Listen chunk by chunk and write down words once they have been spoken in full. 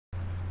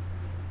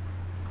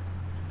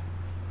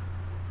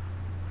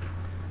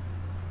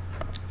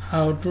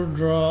How to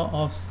draw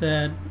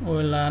offset?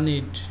 We'll learn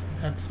it.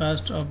 At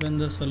first, open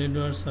the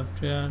SolidWorks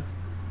software.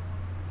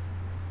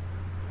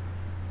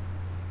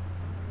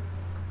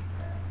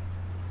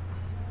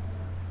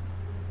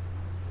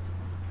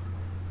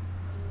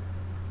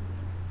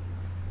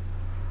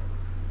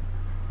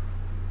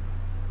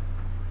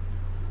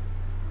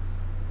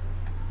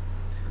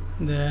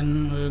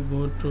 Then we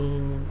go to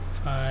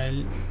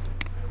File,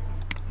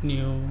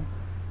 New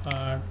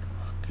Part.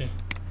 Okay.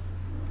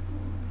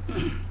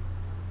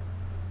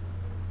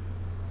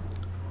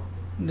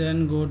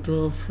 Then go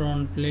to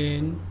front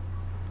plane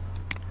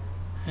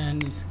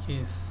and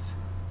sketch.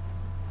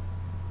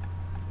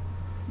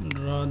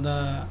 Draw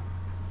the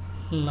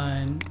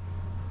line.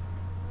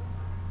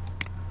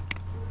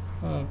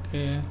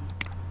 Okay.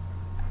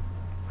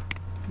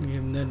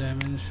 Give the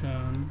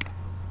dimension.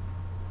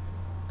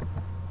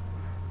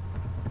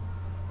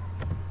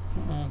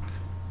 Okay.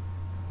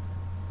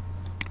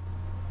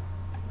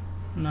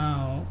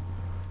 Now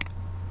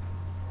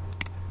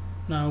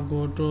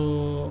go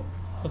to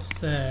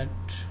offset.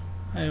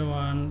 I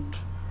want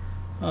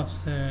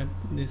offset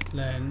this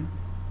line.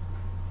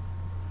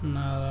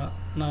 Now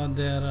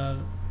there are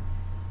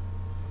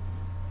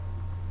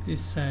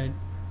this side.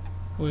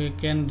 We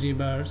can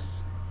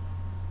reverse.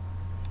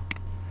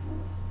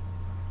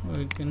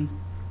 We can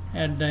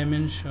add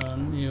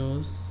dimension.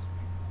 Use.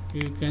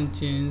 You can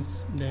change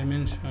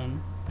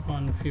dimension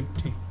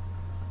 150.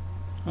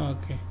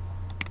 Okay.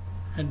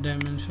 Add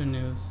dimension.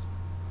 Use.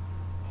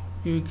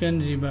 You can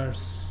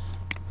reverse.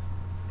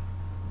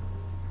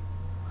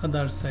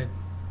 Other side.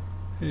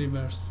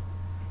 Reverse.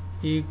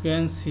 You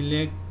can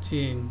select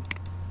chain.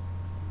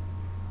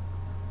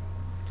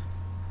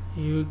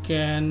 You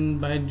can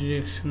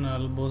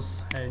bi-directional both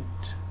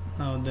sides.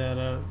 Now there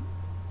are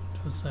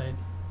two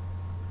sides.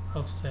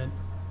 Offset.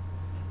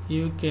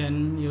 You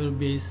can your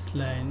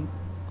baseline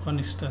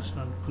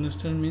construction.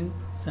 Construction means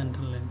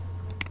center line.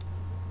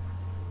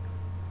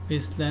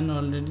 Baseline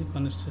already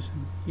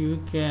construction. You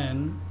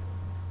can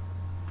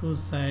two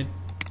side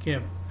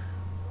cap.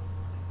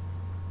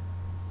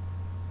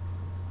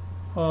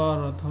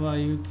 Or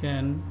you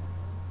can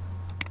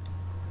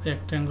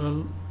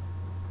rectangle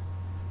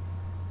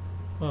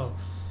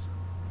box,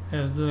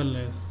 as well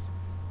as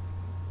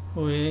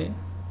we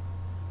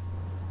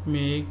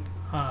make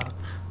arc.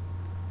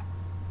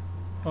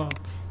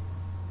 Okay.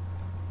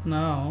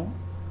 Now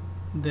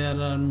there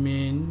are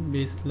main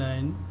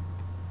baseline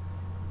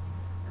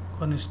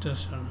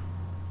construction.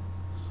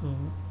 So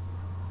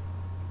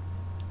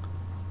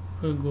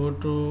we go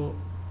to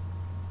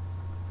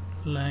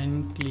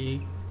line,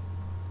 click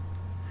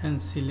and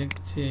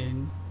select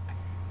chain.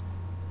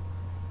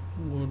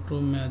 Go to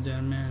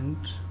measurement,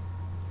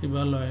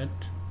 evaluate,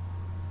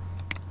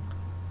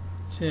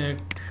 check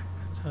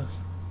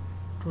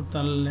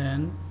total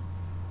length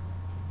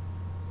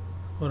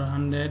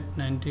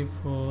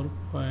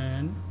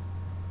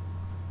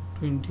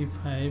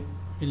 494.25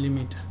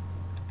 millimeter.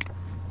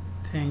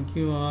 Thank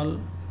you all,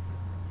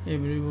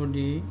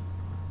 everybody.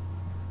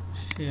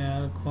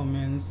 Share,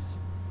 comments.